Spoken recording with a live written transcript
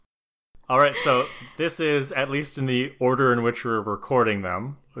All right, so this is, at least in the order in which we're recording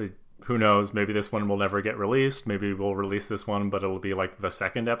them. Who knows? Maybe this one will never get released. Maybe we'll release this one, but it'll be like the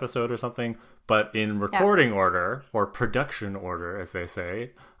second episode or something. But in recording order, or production order, as they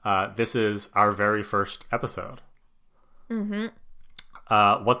say, this is our very first episode. Mm-hmm.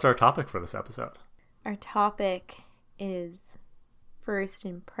 What's our topic for this episode? Our topic is first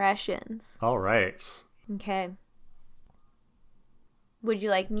impressions. All right. Okay. Would you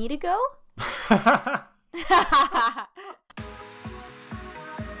like me to go?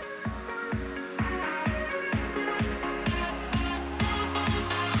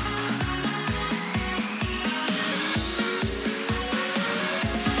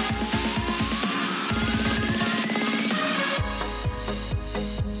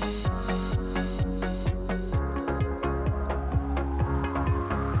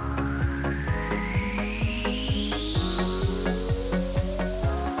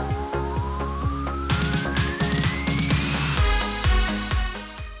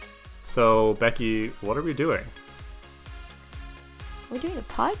 So, Becky, what are we doing? We're doing a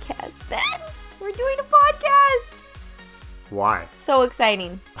podcast, Ben. We're doing a podcast. Why? So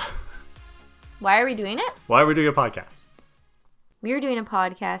exciting. Why are we doing it? Why are we doing a podcast? We are doing a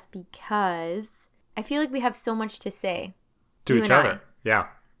podcast because I feel like we have so much to say. To each other. Yeah.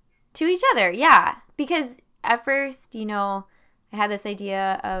 To each other, yeah. Because at first, I had this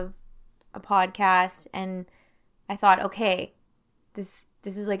idea of a podcast and I thought, okay, this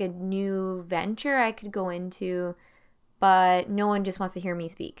is like a new venture I could go into, but no one just wants to hear me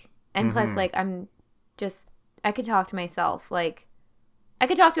speak. And plus, like, I could talk to myself. Like, I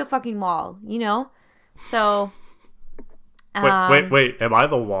could talk to a fucking wall, So, Wait. Am I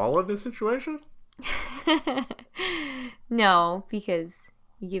the wall in this situation? No, because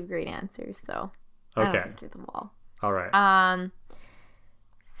you give great answers, so okay. I don't think you're the wall. All right.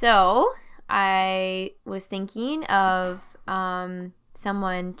 So I was thinking of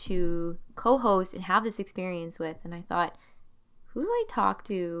someone to co-host and have this experience with, and I thought, who do I talk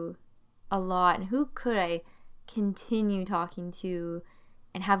to a lot, and who could I continue talking to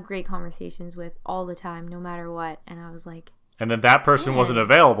and have great conversations with all the time, no matter what? And I was like, and then that person wasn't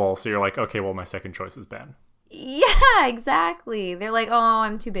available, so you're like, okay, well, my second choice is Ben. Yeah, exactly. They're like, oh,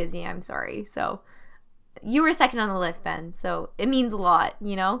 I'm too busy, I'm sorry. So you were second on the list, Ben, so it means a lot,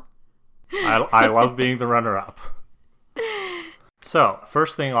 I love being the runner-up. So,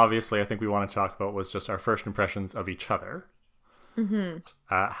 first thing, obviously, I think we want to talk about was just our first impressions of each other. Mm-hmm.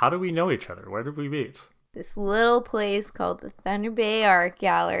 How do we know each other? Where did we meet? This little place called the Thunder Bay Art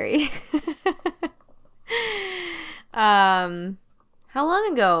Gallery. How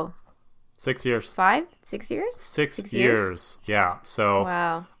long ago? 6 years. 5? 6 years? 6 years. Yeah. So,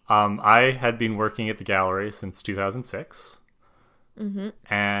 wow. I had been working at the gallery since 2006. Mm-hmm.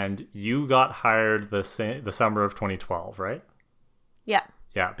 And you got hired the summer of 2012, right? Yeah.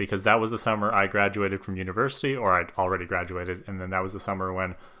 Yeah, because that was the summer I graduated from university, or I'd already graduated, and then that was the summer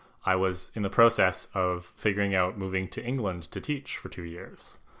when I was in the process of figuring out moving to England to teach for 2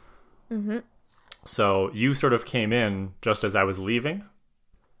 years. Mm-hmm. So you sort of came in just as I was leaving.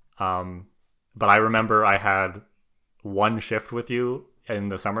 But I remember I had one shift with you in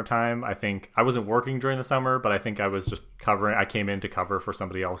the summertime. I think I wasn't working during the summer, but I think I was just covering. I came in to cover for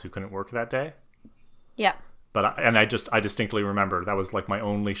somebody else who couldn't work that day. Yeah. But I distinctly remember that was like my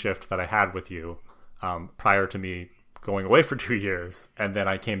only shift that I had with you prior to me going away for 2 years. And then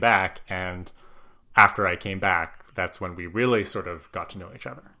I came back, and after I came back, that's when we really sort of got to know each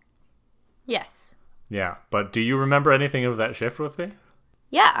other. Yes. Yeah. But do you remember anything of that shift with me?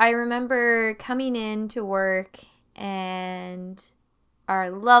 Yeah, I remember coming in to work and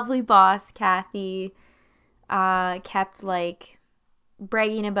our lovely boss, Kathy, kept like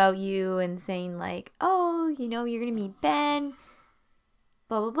bragging about you and saying like, oh, you're going to meet Ben,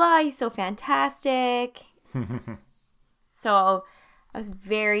 blah, blah, blah. He's so fantastic. So I was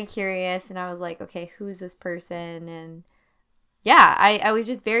very curious and I was like, okay, who's this person? And yeah, I was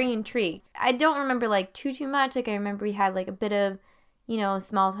just very intrigued. I don't remember like too much. Like I remember we had like a bit of,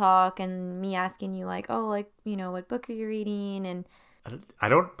 small talk and me asking you like, oh, like, what book are you reading? And I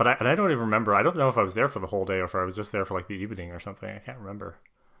don't even remember. I don't know if I was there for the whole day or if I was just there for like the evening or something. I can't remember.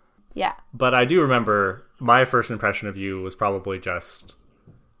 Yeah. But I do remember my first impression of you was probably just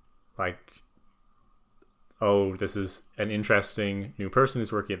like, oh, this is an interesting new person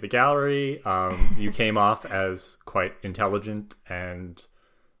who's working at the gallery. You came off as quite intelligent and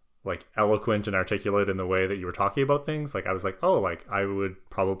like eloquent and articulate in the way that you were talking about things. Like I was like, oh, like I would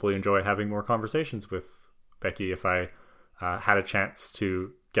probably enjoy having more conversations with Becky if I had a chance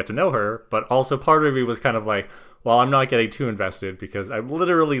to get to know her. But also part of me was kind of like, well, I'm not getting too invested because I'm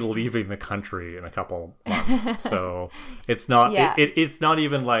literally leaving the country in a couple months. So it's not it's not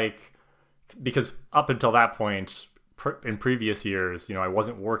even like, because up until that point in previous years, I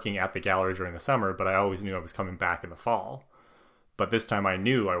wasn't working at the gallery during the summer, but I always knew I was coming back in the fall. But this time I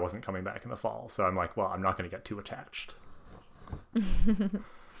knew I wasn't coming back in the fall. So I'm like, well, I'm not going to get too attached.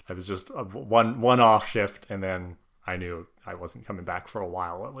 It was just a one-off shift, and then I knew I wasn't coming back for a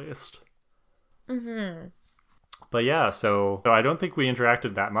while at least. Mm-hmm. But yeah, so I don't think we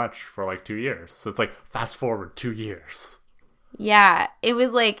interacted that much for like 2 years. So it's like, fast forward 2 years. Yeah, it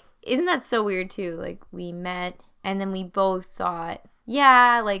was like, isn't that so weird too? Like, we met, and then we both thought,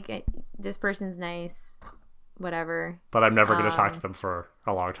 yeah, like, this person's nice, whatever. But I'm never going to talk to them for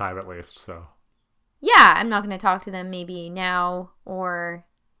a long time at least, so. Yeah, I'm not going to talk to them maybe now or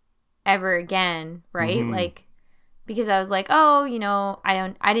ever again, right? Mm-hmm. Like, because I was like, oh,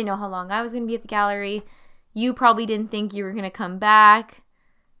 I didn't know how long I was going to be at the gallery. You probably didn't think you were going to come back.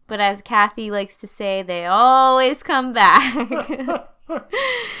 But as Kathy likes to say, they always come back.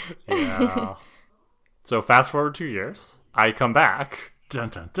 Yeah. So fast forward 2 years. I come back. Dun,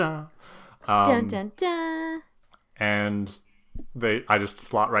 dun, dun. Dun, dun, dun. And I just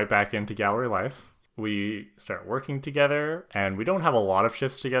slot right back into gallery life. We start working together, and we don't have a lot of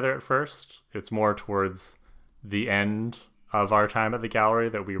shifts together at first. It's more towards the end of our time at the gallery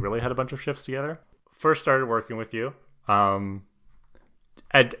that we really had a bunch of shifts together. First started working with you. And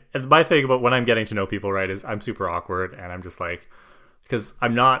my thing about when I'm getting to know people, right, is I'm super awkward, and I'm just like, because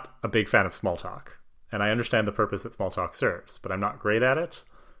I'm not a big fan of small talk, and I understand the purpose that small talk serves, but I'm not great at it,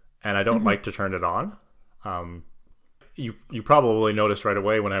 and I don't like to turn it on. You probably noticed right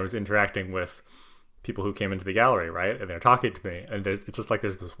away when I was interacting with people who came into the gallery, right, and they're talking to me, and it's just like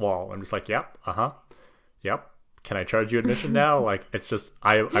there's this wall. I'm just like, yep, yep. Can I charge you admission now? Like, it's just,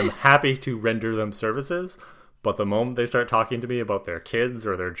 I'm happy to render them services, but the moment they start talking to me about their kids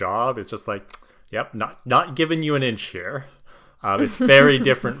or their job, it's just like, yep, not giving you an inch here. It's very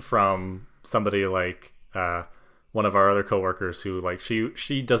different from somebody like one of our other coworkers who, like,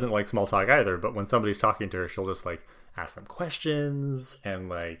 she doesn't like small talk either, but when somebody's talking to her, she'll just like ask them questions and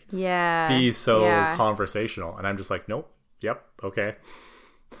like be so conversational, and I'm just like, nope, yep, okay.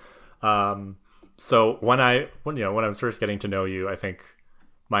 So when I was first getting to know you, I think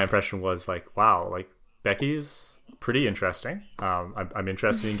my impression was like, wow, like, Becky's pretty interesting. I'm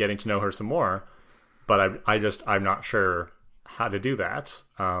interested in getting to know her some more, but I'm not sure how to do that.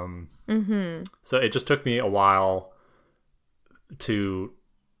 So it just took me a while to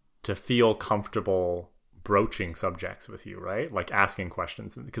feel comfortable broaching subjects with you, right? Like asking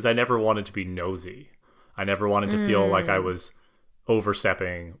questions, because I never wanted to be nosy. I never wanted to feel like I was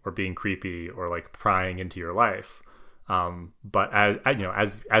overstepping or being creepy or like prying into your life. But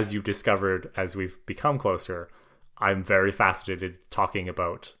as you've discovered, as we've become closer, I'm very fascinated talking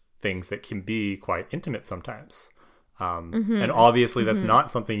about things that can be quite intimate sometimes. And obviously that's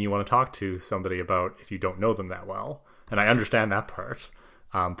not something you want to talk to somebody about if you don't know them that well. And I understand that part.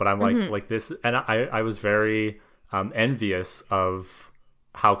 But I'm like this, and I was very envious of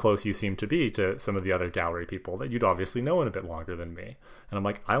how close you seem to be to some of the other gallery people that you'd obviously known a bit longer than me. And I'm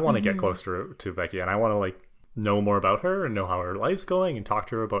like, I want to get closer to Becky, and I want to like know more about her and know how her life's going and talk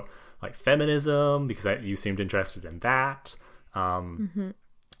to her about like feminism, because you seemed interested in that. And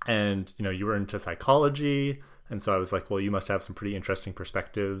you were into psychology, and so I was like, well, you must have some pretty interesting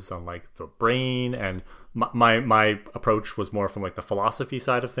perspectives on like the brain. And my approach was more from like the philosophy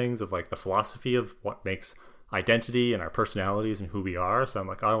side of things, of like the philosophy of what makes identity and our personalities and who we are. So I'm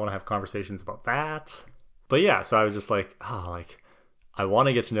like, oh, I want to have conversations about that. But yeah, so I was just like, I want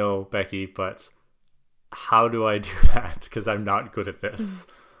to get to know Becky, but how do I do that? Because I'm not good at this.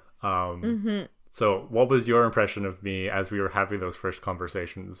 So what was your impression of me as we were having those first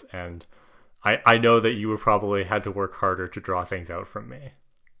conversations? And I know that you probably had to work harder to draw things out from me.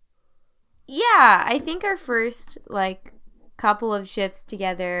 Yeah, I think our first like couple of shifts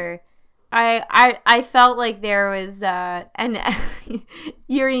together, I felt like there was and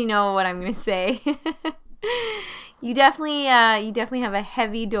you already know what I'm gonna say. You definitely have a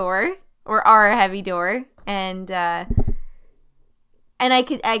heavy door, or are a heavy door, and I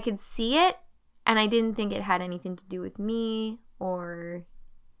could see it, and I didn't think it had anything to do with me, or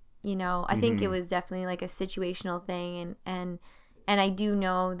I think it was definitely like a situational thing, and I do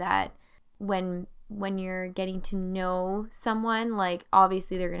know that when you're getting to know someone, like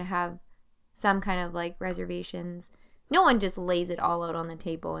obviously they're gonna have some kind of like reservations. No one just lays it all out on the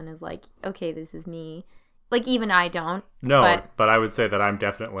table and is like, okay, this is me. Like, even I don't. No, but I would say that I'm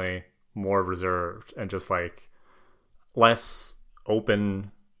definitely more reserved and just like less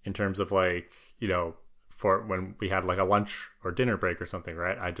open in terms of like, for when we had like a lunch or dinner break or something,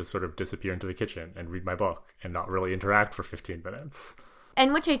 right? I'd just sort of disappear into the kitchen and read my book and not really interact for 15 minutes.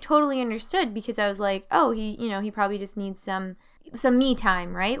 And which I totally understood, because I was like, oh, he probably just needs some me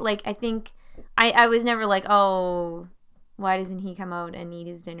time, right? Like, I think I was never like, oh, why doesn't he come out and eat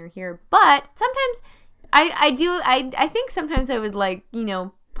his dinner here? But sometimes I think sometimes I would, like,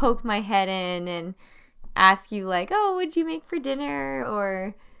 poke my head in and ask you, like, oh, what'd you make for dinner?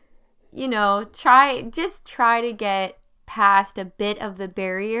 Or, try to get past a bit of the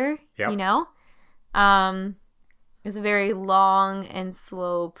barrier, Yep. It was a very long and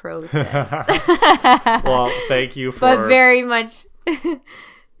slow process. Well, thank you for... But very much...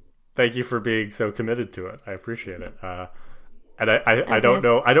 Thank you for being so committed to it. I appreciate it. And I don't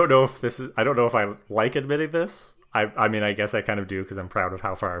know if I like admitting this. I mean, I guess I kind of do, because I'm proud of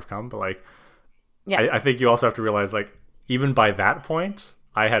how far I've come. But like, yeah. I think you also have to realize, like, even by that point,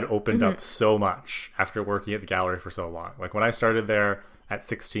 I had opened up so much after working at the gallery for so long. Like, when I started there at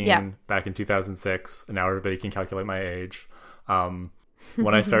 16 back in 2006, and now everybody can calculate my age.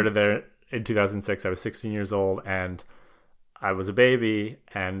 When I started there in 2006, I was 16 years old, and I was a baby,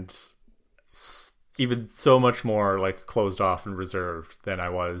 and even so much more like closed off and reserved than I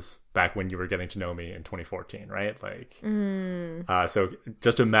was back when you were getting to know me in 2014, right? Like, so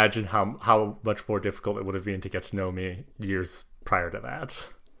just imagine how much more difficult it would have been to get to know me years prior to that.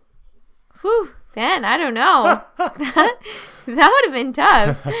 Whew, Ben, I don't know. that would have been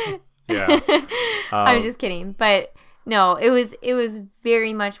tough. Yeah. I'm just kidding, but no, it was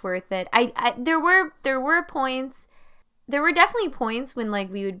very much worth it. There were points. There were definitely points when,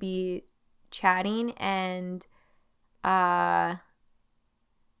 like, we would be chatting, and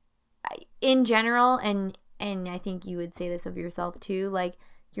in general, and I think you would say this of yourself too, like,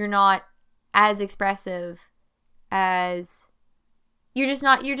 you're not as expressive as you're just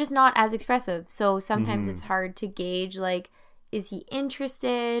not as expressive. So sometimes it's hard to gauge, like, is he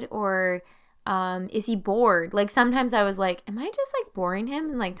interested, or is he bored? Like, sometimes I was like, am I just, like, boring him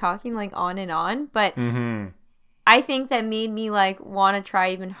and, like, talking, like, on and on? But I think that made me, like, want to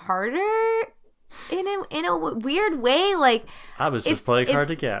try even harder in a weird way. Like, I was just playing hard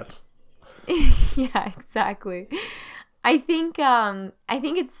to get. Yeah, exactly. I think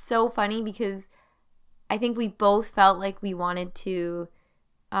it's so funny, because I think we both felt like we wanted to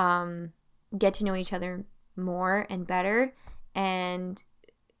get to know each other more and better, and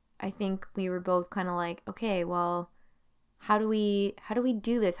I think we were both kind of like, okay, well, how do we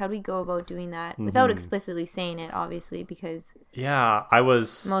do this? How do we go about doing that without explicitly saying it, obviously, because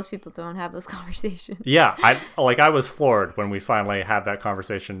most people don't have those conversations. Yeah, I was floored when we finally had that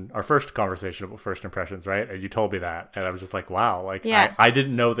conversation, our first conversation about first impressions, right? And you told me that, and I was just like, wow, like, yeah. I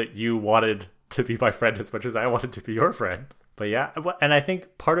didn't know that you wanted to be my friend as much as I wanted to be your friend. But yeah, and I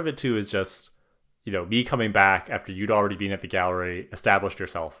think part of it too is just, me coming back after you'd already been at the gallery, established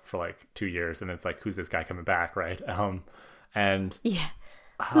yourself for like 2 years, and it's like, who's this guy coming back, right? And yeah,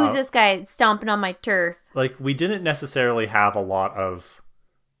 who's this guy stomping on my turf? Like, we didn't necessarily have a lot of,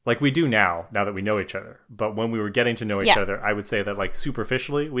 like, we do now that we know each other. But when we were getting to know each other, I would say that, like,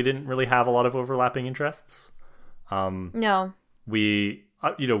 superficially, we didn't really have a lot of overlapping interests. No. We,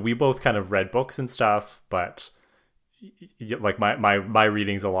 we both kind of read books and stuff, but like my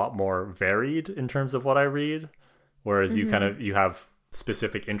reading's a lot more varied in terms of what I read, whereas you have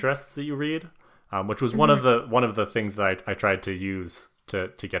specific interests that you read. Which was one of the things that I tried to use to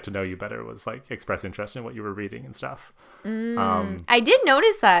get to know you better, was like express interest in what you were reading and stuff. I did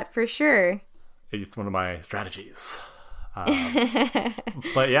notice that, for sure. It's one of my strategies.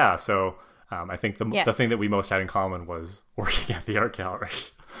 But yeah, so I think the thing that we most had in common was working at the art gallery.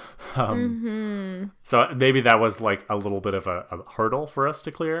 So maybe that was like a little bit of a hurdle for us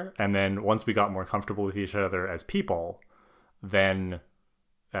to clear. And then once we got more comfortable with each other as people, then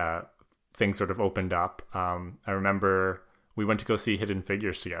things sort of opened up. I remember we went to go see Hidden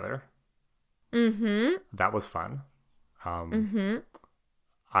Figures together. That was fun. I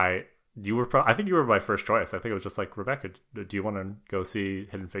think you were my first choice. I think it was just like, Rebecca, do you want to go see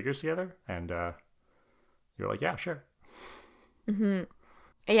Hidden Figures together? And you were like, yeah, sure.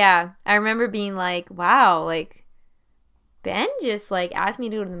 Yeah, I remember being like, wow, like, Ben just, like, asked me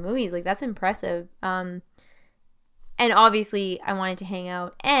to go to the movies. Like, that's impressive. And obviously, I wanted to hang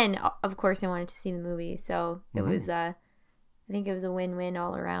out, and of course, I wanted to see the movie. So it was, I think it was a win-win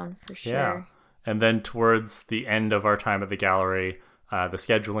all around, for sure. Yeah. And then towards the end of our time at the gallery, the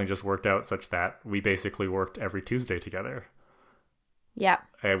scheduling just worked out such that we basically worked every Tuesday together. Yeah.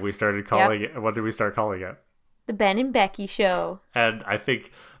 And we started calling it. What did we start calling it? The Ben and Becky Show. And I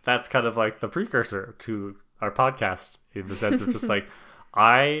think that's kind of like the precursor to our podcast, in the sense of just like,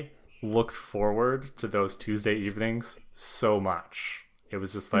 I looked forward to those Tuesday evenings so much. It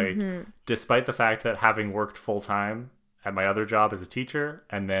was just like, despite the fact that having worked full time at my other job as a teacher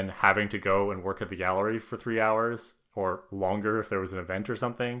and then having to go and work at the gallery for 3 hours or longer if there was an event or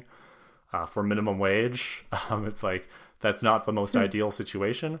something for minimum wage, it's like, that's not the most ideal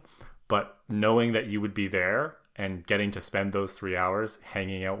situation. But knowing that you would be there and getting to spend those 3 hours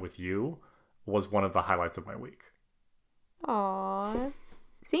hanging out with you was one of the highlights of my week. Aww.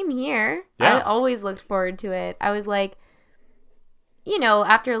 Same here. Yeah. I always looked forward to it. I was like, you know,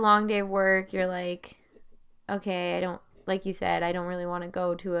 after a long day of work, you're like, okay, like you said, I don't really want to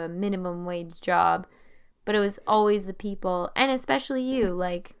go to a minimum wage job. But it was always the people, and especially you.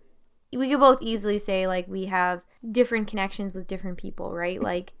 Like, we could both easily say, like, we have different connections with different people, right?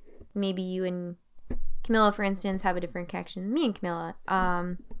 Like, maybe you and Camilla, for instance, have a different connection than me and Camilla.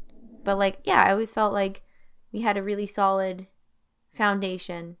 But, like, yeah, I always felt like we had a really solid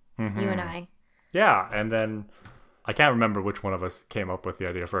foundation, you and I. Yeah, and then I can't remember which one of us came up with the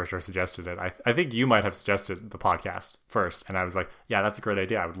idea first or suggested it. I think you might have suggested the podcast first, and I was like, yeah, that's a great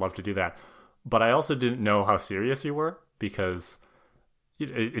idea. I would love to do that. But I also didn't know how serious you were, because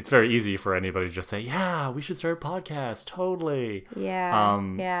it's very easy for anybody to just say, yeah, we should start a podcast, totally.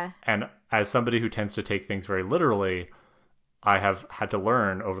 Yeah, And as somebody who tends to take things very literally, I have had to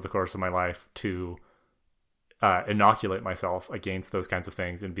learn over the course of my life to inoculate myself against those kinds of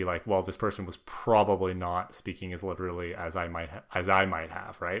things and be like, well, this person was probably not speaking as literally as I might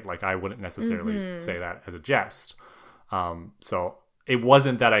have, right? Like, I wouldn't necessarily say that as a jest. So it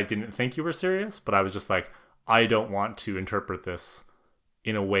wasn't that I didn't think you were serious, but I was just like, I don't want to interpret this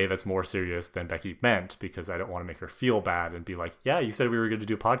in a way that's more serious than Becky meant, because I don't want to make her feel bad and be like, yeah, you said we were going to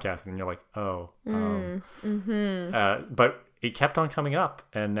do a podcast, and you're like, oh. But it kept on coming up,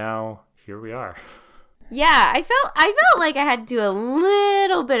 and now here we are. Yeah, I felt like I had to do a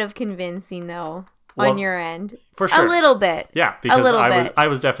little bit of convincing, though, on your end. For sure. A little bit. Yeah, because I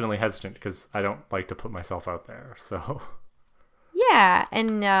was definitely hesitant, because I don't like to put myself out there, so. Yeah,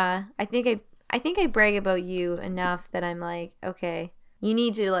 and I think I brag about you enough that I'm like, okay, you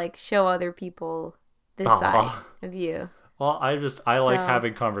need to, like, show other people this side of you. Well, I like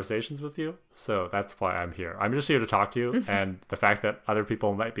having conversations with you, so that's why I'm here. I'm just here to talk to you, and the fact that other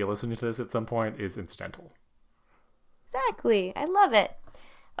people might be listening to this at some point is incidental. Exactly. I love it.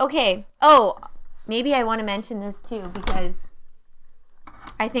 Okay. Oh, maybe I want to mention this too, because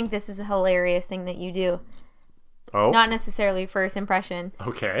I think this is a hilarious thing that you do. Oh? Not necessarily first impression.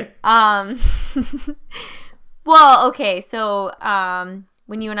 Okay. Well, okay, so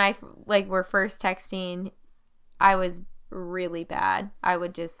when you and I, like, were first texting, I was really bad. I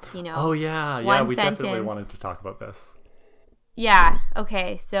would just, you know. Oh, yeah, we definitely wanted to talk about this. Yeah,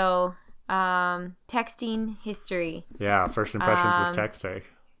 okay, so texting history. Yeah, first impressions with texting.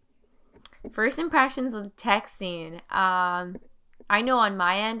 First impressions with texting. I know on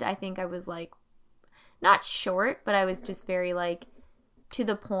my end, I think I was, like, not short, but I was just very, like, to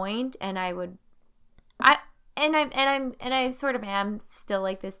the point, and I sort of am still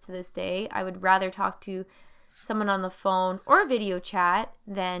like this to this day. I would rather talk to someone on the phone or video chat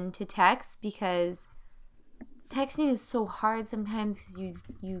than to text, because texting is so hard sometimes, because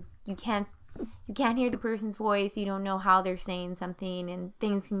you can't hear the person's voice. You don't know how they're saying something, and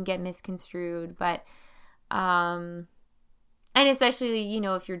things can get misconstrued. But and especially, you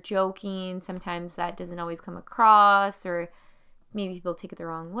know, if you're joking, sometimes that doesn't always come across, or maybe people take it the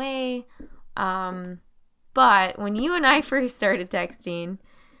wrong way. But when you and I first started texting,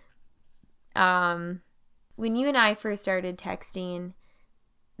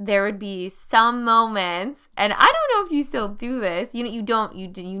 there would be some moments, and I don't know if you still do this. You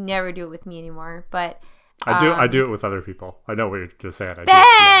never do it with me anymore, but I do it with other people. I know what you're just saying.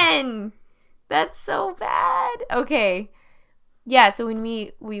 Ben, that's so bad. Okay, yeah. So when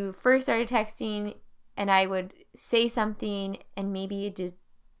we first started texting, and I would say something, and maybe it just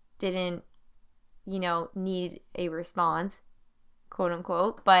didn't, you know, need a response, quote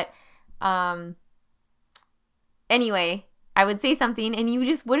unquote. But anyway, I would say something and you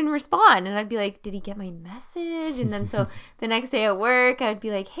just wouldn't respond, and I'd be like, did he get my message? And then so the next day at work, I'd be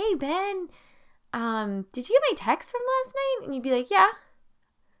like, hey Ben, did you get my text from last night? And you'd be like, yeah.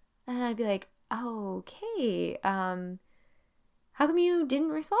 And I'd be like, oh, okay, how come you didn't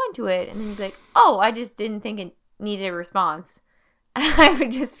respond to it? And then you'd be like, oh, I just didn't think it needed a response. And I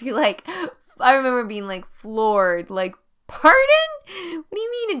would just be like, I remember being, like, floored, like, pardon? What do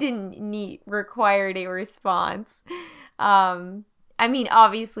you mean it didn't required a response? I mean,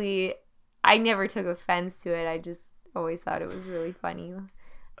 obviously, I never took offense to it. I just always thought it was really funny.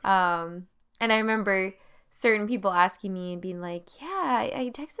 And I remember certain people asking me and being like, yeah,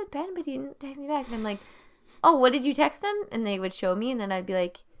 I texted Ben, but he didn't text me back. And I'm like, oh, what did you text him? And they would show me, and then I'd be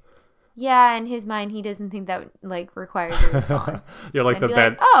like, yeah, in his mind, he doesn't think that like requires a response. You're like the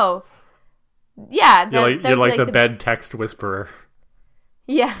bed. Like, oh, yeah. You're like the bed text whisperer.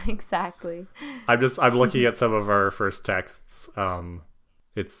 Yeah, exactly. I'm looking at some of our first texts.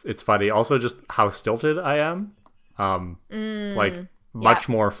 It's funny. Also, just how stilted I am. Much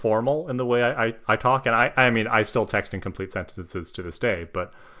more formal in the way I talk, and I mean I still text in complete sentences to this day,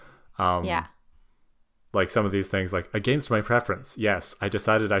 but yeah. Like some of these things, like, against my preference, yes, I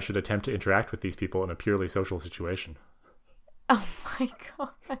decided I should attempt to interact with these people in a purely social situation. Oh my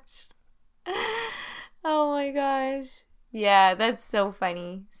gosh. Oh my gosh. Yeah, that's so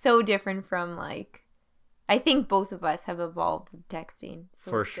funny. So different from, like, I think both of us have evolved with texting.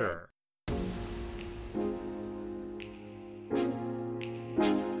 So for sure.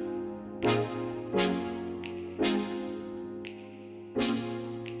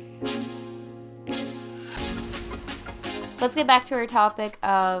 Let's get back to our topic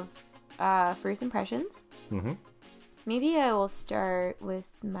of first impressions. Mm-hmm. Maybe I will start with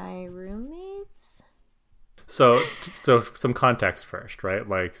my roommates. So some context first, right?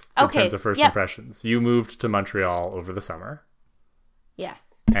 Like, in terms of first impressions. You moved to Montreal over the summer. Yes.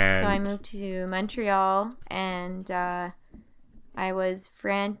 And so I moved to Montreal, and I was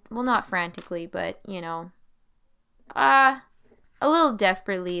not frantically, but, you know, a little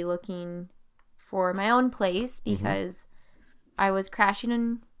desperately looking for my own place because I was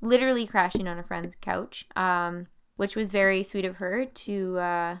literally crashing on a friend's couch, which was very sweet of her to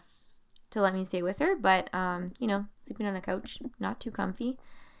let me stay with her. But, you know, sleeping on a couch, not too comfy.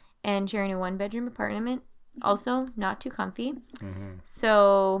 And sharing a 1-bedroom apartment, also not too comfy. Mm-hmm.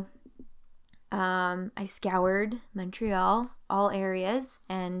 So I scoured Montreal, all areas.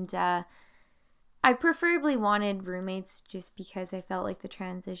 And I preferably wanted roommates just because I felt like the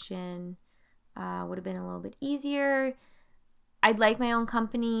transition would have been a little bit easier. I'd like my own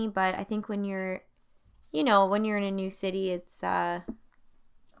company, but I think when you're in a new city, it's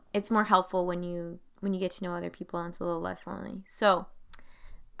more helpful when you get to know other people, and it's a little less lonely. So,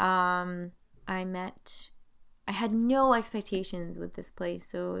 I had no expectations with this place,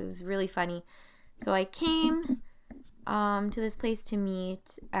 so it was really funny. So I came to this place to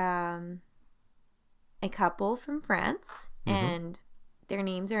meet a couple from France, and their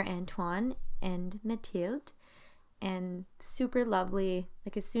names are Antoine and Mathilde. And super lovely.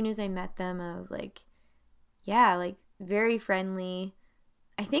 Like, as soon as I met them, I was like, yeah, like, very friendly.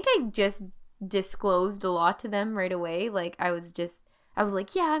 I think I just disclosed a lot to them right away. Like, I was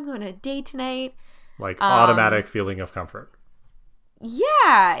like, yeah, I'm going on a date tonight. Like, automatic feeling of comfort.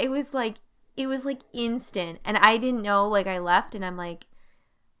 Yeah, it was like instant. And I didn't know, like, I left and I'm like,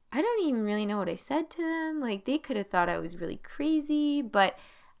 I don't even really know what I said to them. Like, they could have thought I was really crazy, but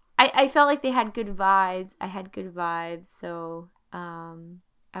I felt like they had good vibes. I had good vibes, so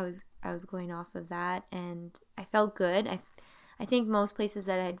I was going off of that, and I felt good. I think most places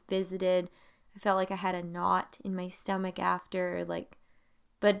that I had visited, I felt like I had a knot in my stomach after, like,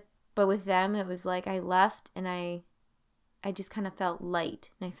 but with them, it was like I left and I just kind of felt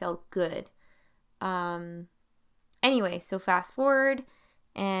light and I felt good. Anyway, so fast forward,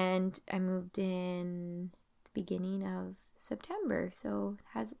 and I moved in the beginning of September, so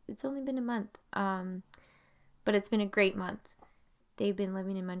it's only been a month, but it's been a great month. They've been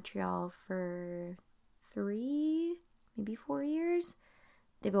living in Montreal for 3, maybe 4 years.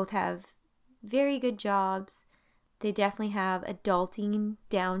 They both have very good jobs. They definitely have adulting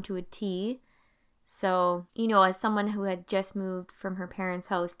down to a T. So, you know, as someone who had just moved from her parents'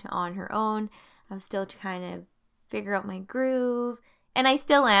 house to on her own, I was still trying to figure out my groove, and I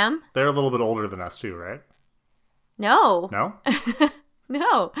still am. They're a little bit older than us too, right? No. No?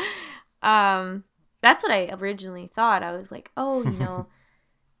 No. That's what I originally thought. I was like, oh, you know,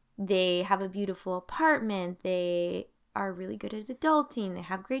 they have a beautiful apartment. They are really good at adulting. They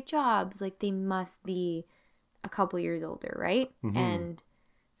have great jobs. Like, they must be a couple years older, right? Mm-hmm. And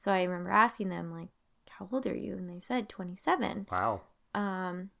so I remember asking them, like, how old are you? And they said 27. Wow.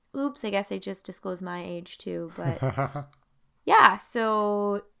 Oops, I guess I just disclosed my age too. But yeah,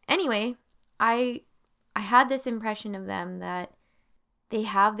 so anyway, I had this impression of them that they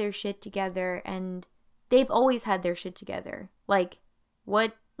have their shit together, and they've always had their shit together. Like,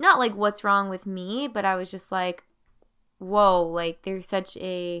 not like what's wrong with me, but I was just like, whoa, like there's such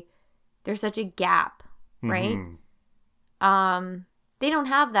a gap, right? Mm-hmm. They don't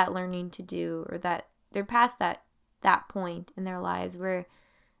have that learning to do, or that they're past that point in their lives where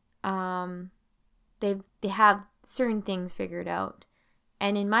they have certain things figured out.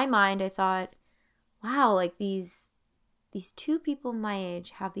 And in my mind, I thought, wow, like these two people my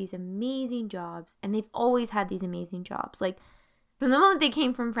age have these amazing jobs, and they've always had these amazing jobs, like from the moment they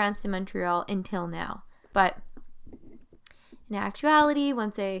came from France to Montreal until now. But in actuality,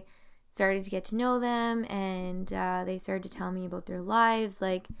 once I started to get to know them and they started to tell me about their lives,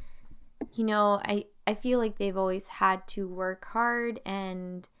 like, you know, I feel like they've always had to work hard,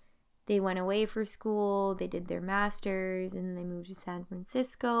 and they went away for school, they did their masters, and they moved to San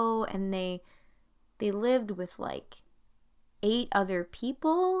Francisco, and they lived with like 8 other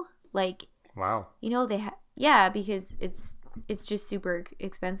people. Like, wow. You know, yeah, because it's just super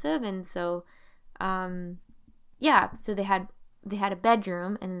expensive. And so yeah, so they had a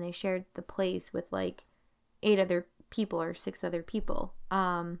bedroom, and then they shared the place with like 8 other people or 6 other people.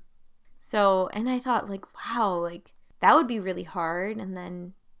 So, and I thought, like, wow, like that would be really hard. And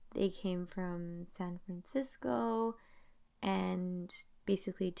then they came from San Francisco and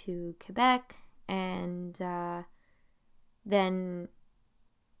basically to Quebec, and then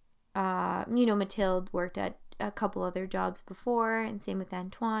you know, Mathilde worked at a couple other jobs before, and same with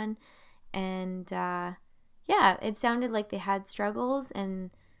Antoine. And yeah, it sounded like they had struggles, and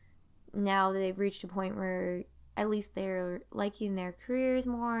now they've reached a point where at least they're liking their careers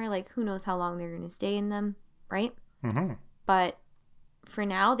more. Like, who knows how long they're going to stay in them, right? Mm-hmm. But for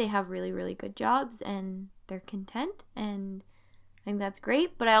now, they have really, really good jobs, and they're content, and I think that's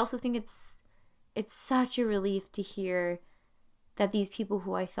great. But I also think it's such a relief to hear that these people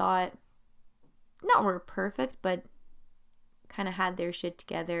who I thought not were perfect, but kind of had their shit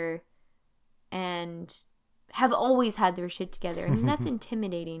together and have always had their shit together. I mean, that's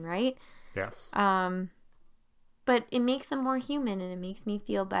intimidating, right? Yes. But it makes them more human, and it makes me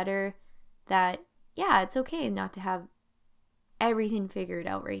feel better that, yeah, it's okay not to have everything figured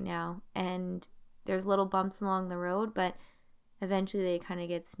out right now. And there's little bumps along the road, but eventually they kind of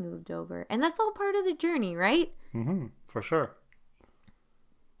get smoothed over. And that's all part of the journey, right? Mm-hmm. For sure.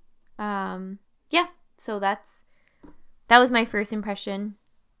 Yeah. So that was my first impression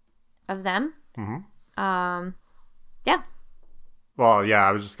of them. Mm-hmm. Yeah. Well, yeah,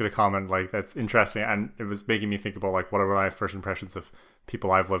 I was just going to comment, like, that's interesting. And it was making me think about, like, what are my first impressions of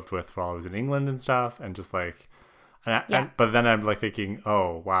people I've lived with while I was in England and stuff. And just, like, but then I'm, like, thinking,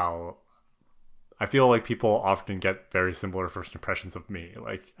 oh, wow. I feel like people often get very similar first impressions of me.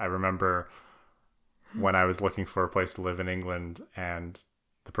 Like, I remember when I was looking for a place to live in England, and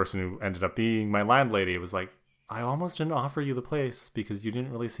the person who ended up being my landlady was like, I almost didn't offer you the place because you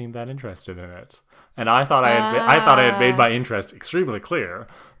didn't really seem that interested in it. And I thought I had made my interest extremely clear,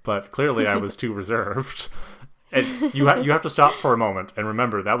 but clearly I was too reserved. And you have to stop for a moment and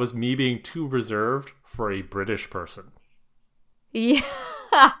remember that was me being too reserved for a British person. Yeah.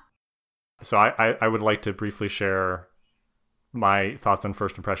 So I would like to briefly share my thoughts on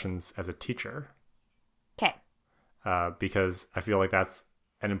first impressions as a teacher. Okay. Because I feel like that's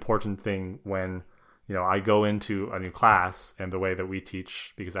an important thing when, you know, I go into a new class, and the way that we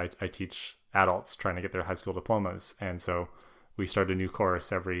teach, because I teach adults trying to get their high school diplomas. And so we start a new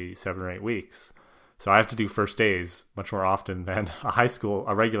course every 7 or 8 weeks. So I have to do first days much more often than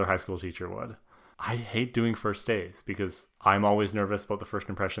a regular high school teacher would. I hate doing first days because I'm always nervous about the first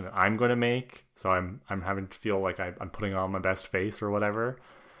impression that I'm going to make. So I'm having to feel like I'm putting on my best face or whatever.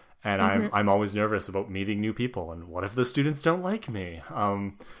 And I'm always nervous about meeting new people. And what if the students don't like me?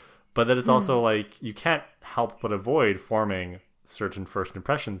 But then it's also like you can't help but avoid forming certain first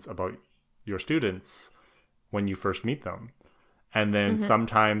impressions about your students when you first meet them. And then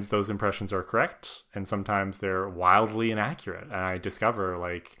sometimes those impressions are correct, and sometimes they're wildly inaccurate. And I discover,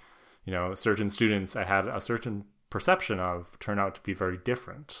 like, you know, certain students I had a certain perception of turn out to be very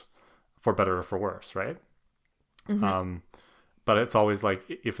different, for better or for worse, right? But it's always like,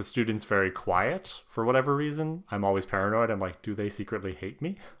 if a student's very quiet for whatever reason, I'm always paranoid. I'm like, do they secretly hate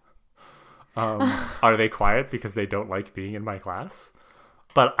me? Are they quiet because they don't like being in my class?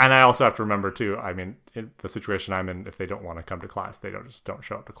 And I also have to remember too, I mean, in the situation I'm in, if they don't want to come to class, they don't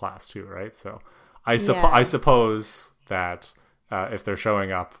show up to class too, right? So I suppose that if they're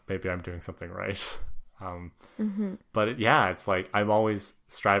showing up, maybe I'm doing something right. But it's like I'm always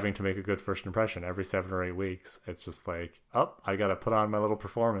striving to make a good first impression every 7 or 8 weeks. It's just like, oh, I got to put on my little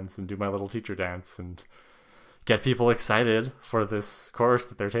performance and do my little teacher dance and get people excited for this course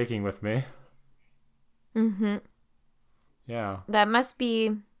that they're taking with me. Yeah. That must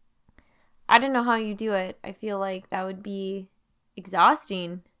be, I don't know how you do it. I feel like that would be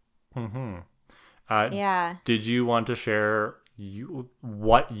exhausting. Yeah. Did you want to share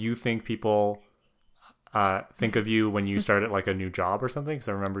what you think people think of you when you start at like a new job or something? Because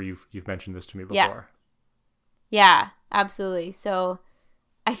I remember you've mentioned this to me before. Yeah, absolutely. So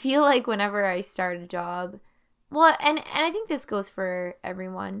I feel like whenever I start a job, well, and I think this goes for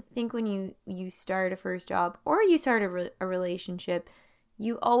everyone. I think when you start a first job or you start a relationship,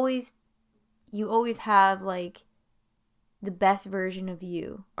 you always have like the best version of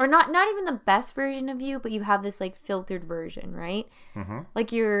you, or not even the best version of you, but you have this like filtered version, right? Mm-hmm.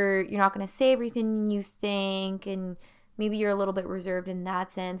 Like you're not going to say everything you think, and maybe you're a little bit reserved in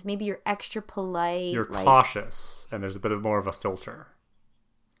that sense. Maybe you're extra polite. You're like, cautious, and there's a bit of more of a filter.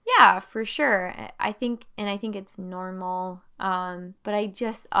 Yeah, for sure. I think it's normal. But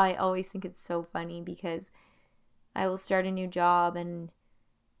I always think it's so funny because I will start a new job and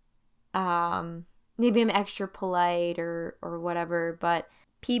maybe I'm extra polite or whatever, but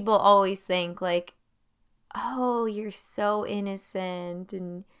people always think like, oh, you're so innocent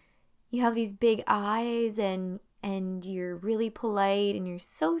and you have these big eyes and you're really polite and you're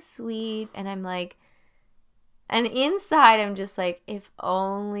so sweet. And I'm like, and inside I'm just like, if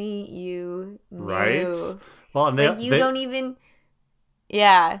only you knew. Right? Well, and like you don't even,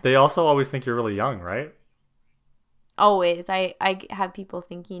 yeah. They also always think you're really young, right? Always. I have people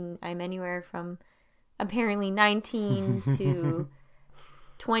thinking I'm anywhere from apparently 19 to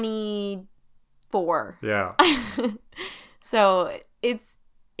 24. Yeah. So it's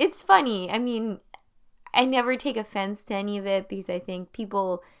funny. I mean, I never take offense to any of it because I think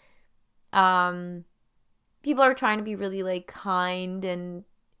people are trying to be really like kind and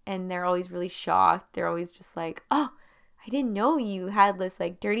they're always really shocked. They're always just like, oh, I didn't know you had this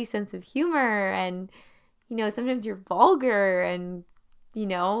like dirty sense of humor, and you know, sometimes you're vulgar, and you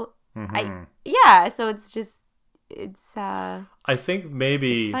know, Mm-hmm. so it's I think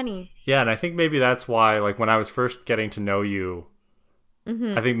maybe it's funny. Yeah, and I think maybe that's why, like, when I was first getting to know you,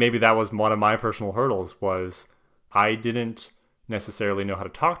 Mm-hmm. I think maybe that was one of my personal hurdles, was I didn't necessarily know how to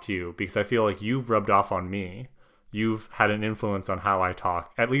talk to you, because I feel like you've rubbed off on me. You've had an influence on how I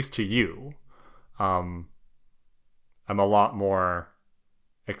talk, at least to you. I'm a lot more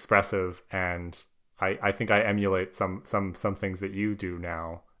expressive, and I think I emulate some things that you do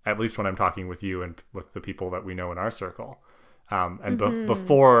now, at least when I'm talking with you and with the people that we know in our circle.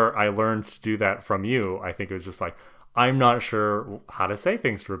 Before I learned to do that from you, I think it was just like, I'm not sure how to say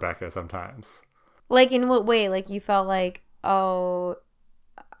things to Rebecca sometimes. Like, in what way? Like, you felt like, oh,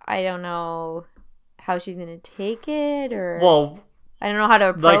 I don't know how she's going to take it, or... Well, I don't know how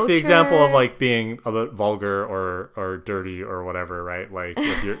to approach like the example her. of like being a bit vulgar or dirty or whatever, right? Like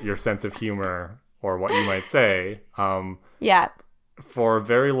with your sense of humor or what you might say. Yeah. For a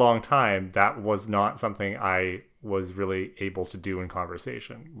very long time, that was not something I was really able to do in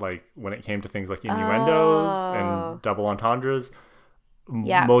conversation. Like when it came to things like innuendos and double entendres,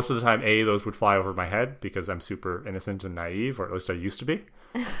 most of the time, those would fly over my head because I'm super innocent and naive, or at least I used to be.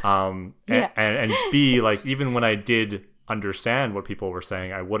 And B, like even when I did understand what people were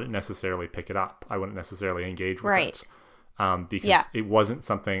saying, I wouldn't necessarily pick it up. I wouldn't necessarily engage with it. Because it wasn't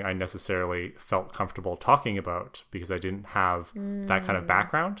something I necessarily felt comfortable talking about, because I didn't have that kind of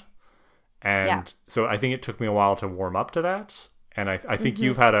background. And so I think it took me a while to warm up to that. And I think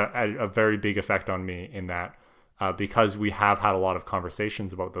you've had a very big effect on me in that, because we have had a lot of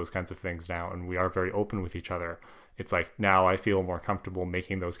conversations about those kinds of things now, and we are very open with each other. It's like now I feel more comfortable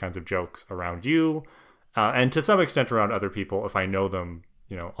making those kinds of jokes around you, and to some extent around other people if I know them,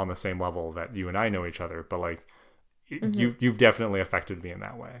 you know, on the same level that you and I know each other. But like, you've definitely affected me in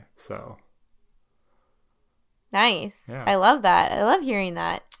that way. So nice. Yeah. I love that. I love hearing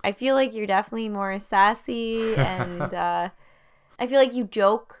that. I feel like you're definitely more sassy, and I feel like you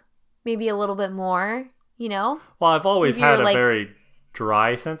joke maybe a little bit more, you know? Well, I've always Maybe had you're a like... very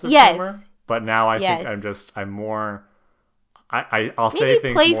dry sense of Yes. humor, but now I think I'm more, I'll say maybe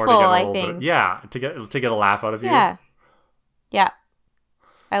things playful, more to get a I little think. bit, yeah, to get a laugh out of you. Yeah.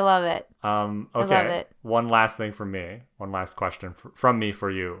 I love it. Okay. I love it. One last thing from me. One last question from me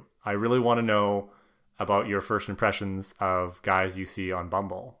for you. I really want to know about your first impressions of guys you see on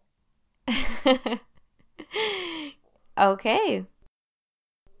Bumble. Okay.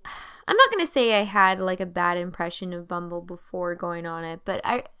 I'm not going to say I had like a bad impression of Bumble before going on it, but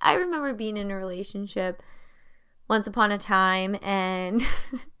I remember being in a relationship once upon a time and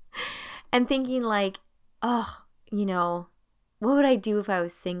and thinking like, oh, you know, what would I do if I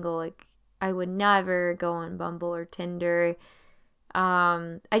was single? Like, I would never go on Bumble or Tinder.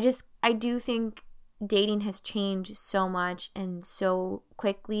 I do think dating has changed so much and so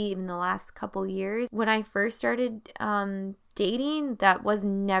quickly even the last couple years. When I first started dating, that was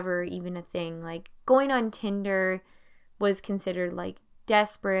never even a thing. Like, going on Tinder was considered like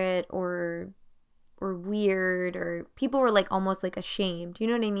desperate or weird, or people were like almost like ashamed. You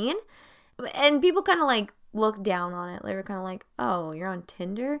know what I mean? And people kind of like looked down on it. They were kind of like, oh, you're on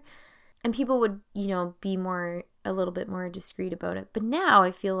Tinder? And people would, be a little bit more discreet about it. But now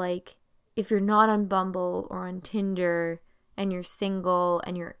I feel like if you're not on Bumble or on Tinder and you're single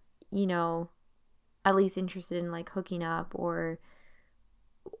and you're, at least interested in like hooking up or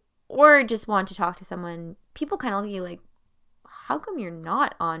just want to talk to someone, people kind of look at you like, how come you're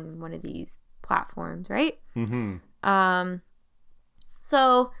not on one of these platforms, right? Mm-hmm.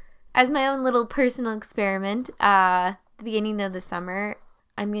 So as my own little personal experiment, the beginning of the summer,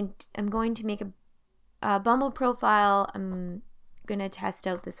 I'm going to make a Bumble profile. I'm going to test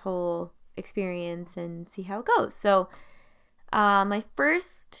out this whole experience and see how it goes. So my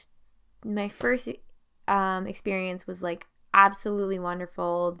first experience was like absolutely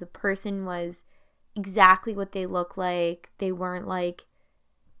wonderful. The person was exactly what they look like. They weren't like,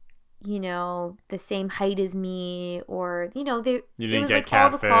 the same height as me, or you didn't get like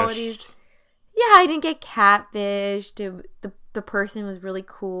catfished. Yeah, I didn't get catfished. The person was really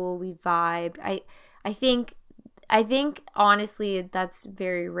cool. We vibed. I think honestly that's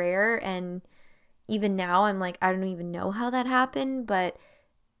very rare, and even now I'm like, I don't even know how that happened, but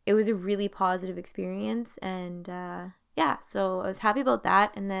it was a really positive experience. And yeah, so I was happy about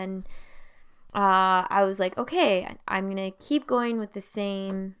that. And then I was like, okay, I'm gonna keep going with the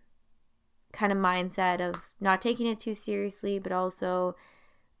same kind of mindset of not taking it too seriously, but also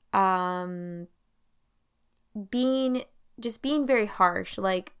being very harsh,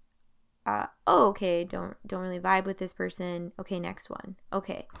 like oh, okay, don't really vibe with this person, okay, next one,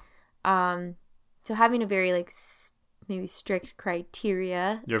 okay. So having a very like maybe strict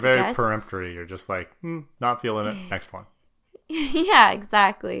criteria. You're very peremptory. You're just like, not feeling it, next one. Yeah,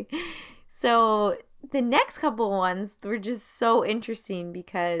 exactly. So the next couple ones were just so interesting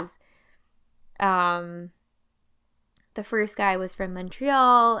because the first guy was from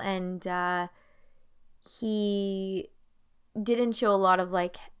Montreal, and he didn't show a lot of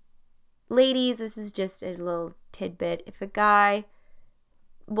like, ladies, this is just a little tidbit. If a guy,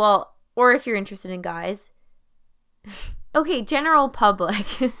 or if you're interested in guys, okay, general public,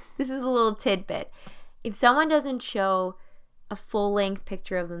 this is a little tidbit. If someone doesn't show a full-length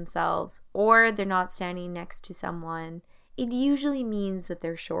picture of themselves, or they're not standing next to someone, it usually means that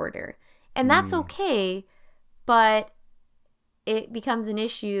they're shorter. And that's okay, but it becomes an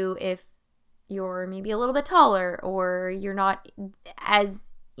issue if you're maybe a little bit taller, or you're not as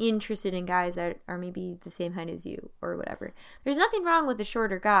interested in guys that are maybe the same height as you, or whatever. There's nothing wrong with a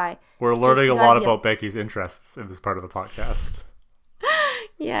shorter guy. We're learning a lot about Becky's interests in this part of the podcast.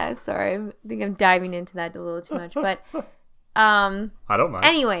 Yeah, sorry. I think I'm diving into that a little too much, but I don't mind.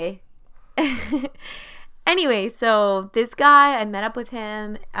 Anyway, so this guy, I met up with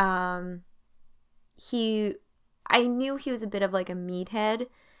him. I knew he was a bit of like a meathead,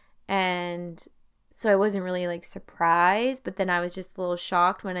 and so I wasn't really like surprised, but then I was just a little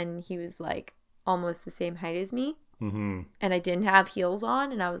shocked when he was like almost the same height as me. Mm-hmm. And I didn't have heels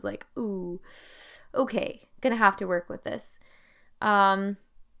on, and I was like, ooh, okay, gonna have to work with this. But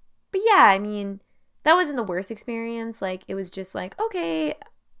yeah, I mean, that wasn't the worst experience. Like, it was just like, okay,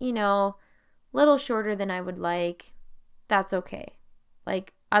 little shorter than I would like. That's okay.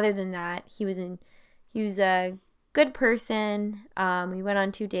 Like, other than that, he was a good person. We went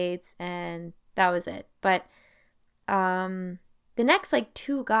on 2 dates, and that was it. But the next like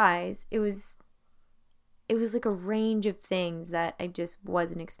 2 guys, it was like a range of things that I just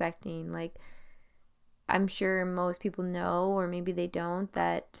wasn't expecting. Like, I'm sure most people know, or maybe they don't,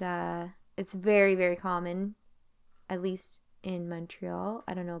 that it's very, very common, at least in Montreal.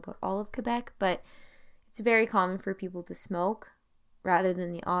 I don't know about all of Quebec, but it's very common for people to smoke rather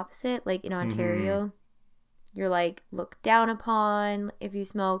than the opposite. Like in Ontario, you're like looked down upon if you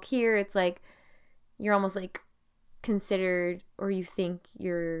smoke. Here, it's like you're almost like considered, or you think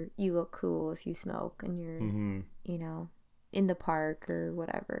you look cool if you smoke and you're in the park or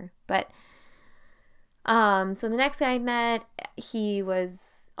whatever. But so the next guy I met, he was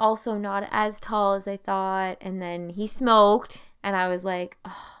also not as tall as I thought, and then he smoked, and I was like,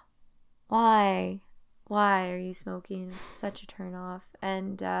 oh, why are you smoking? It's such a turn off.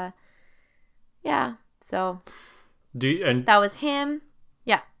 And yeah, so that was him.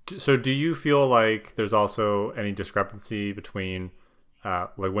 Yeah. So do you feel like there's also any discrepancy between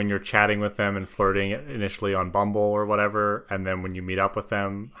like when you're chatting with them and flirting initially on Bumble or whatever, and then when you meet up with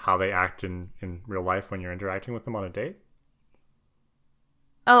them, how they act in real life when you're interacting with them on a date?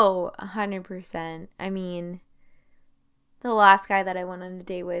 Oh, 100%. I mean, the last guy that I went on a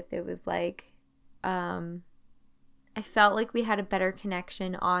date with, it was like, I felt like we had a better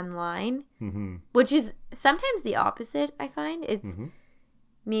connection online, which is sometimes the opposite, I find.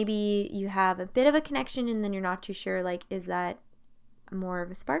 maybe you have a bit of a connection and then you're not too sure, like, is that more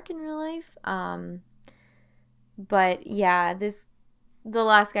of a spark in real life? But yeah, the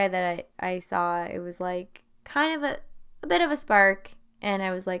last guy that I saw, it was like kind of a bit of a spark, and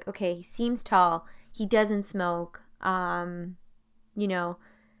I was like, okay, he seems tall, he doesn't smoke, you know,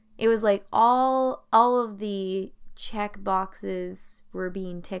 it was like all of the check boxes were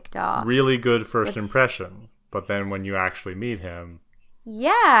being ticked off. Really good first impression, but then when you actually meet him,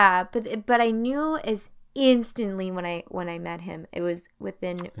 yeah, but I knew as instantly when I met him, it was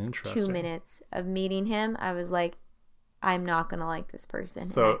within 2 minutes of meeting him, I was like, I'm not gonna like this person.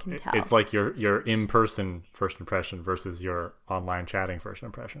 So I can tell. It's like your in-person first impression versus your online chatting first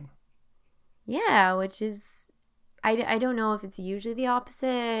impression. Yeah, which is, I don't know if it's usually the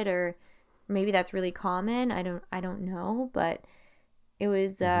opposite, or maybe that's really common. I don't know, but it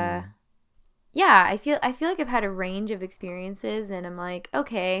was yeah, I feel like I've had a range of experiences, and I'm like,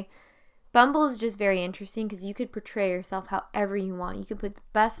 okay, Bumble is just very interesting because you could portray yourself however you want. You could put the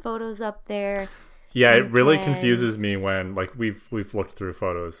best photos up there. Yeah, it really confuses me when, like, we've looked through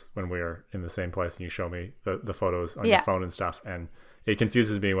photos when we are in the same place and you show me the photos on your phone and stuff, and it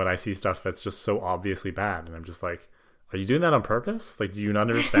confuses me when I see stuff that's just so obviously bad, and I'm just like, are you doing that on purpose? Like, do you not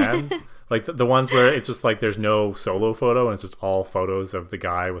understand? Like the ones where it's just like there's no solo photo and it's just all photos of the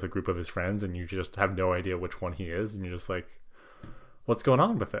guy with a group of his friends, and you just have no idea which one he is, and you're just like, what's going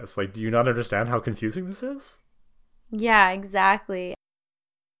on with this? Like, do you not understand how confusing this is? Yeah, exactly.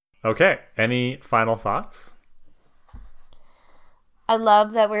 Okay, any final thoughts? I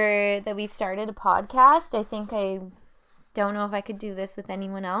love that we've started a podcast. I think I don't know if I could do this with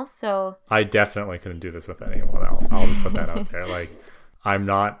anyone else. So I definitely couldn't do this with anyone else. I'll just put that out there. Like, I'm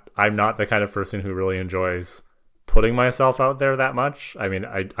not the kind of person who really enjoys putting myself out there that much. I mean,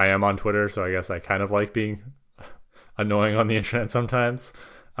 I am on Twitter, so I guess I kind of like being annoying on the internet sometimes.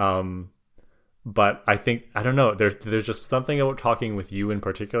 But I think, I don't know, there's just something about talking with you in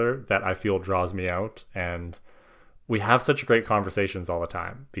particular that I feel draws me out, and we have such great conversations all the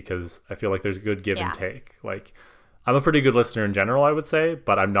time because I feel like there's good give and take. Like, I'm a pretty good listener in general, I would say,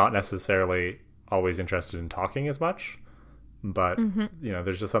 but I'm not necessarily always interested in talking as much. But, you know,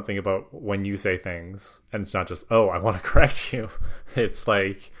 there's just something about when you say things, and it's not just, oh, I want to correct you. It's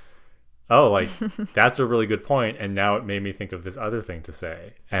like, oh, like, that's a really good point, and now it made me think of this other thing to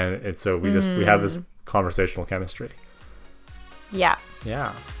say. And so we have this conversational chemistry. Yeah.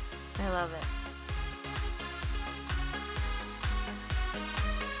 Yeah. I love it.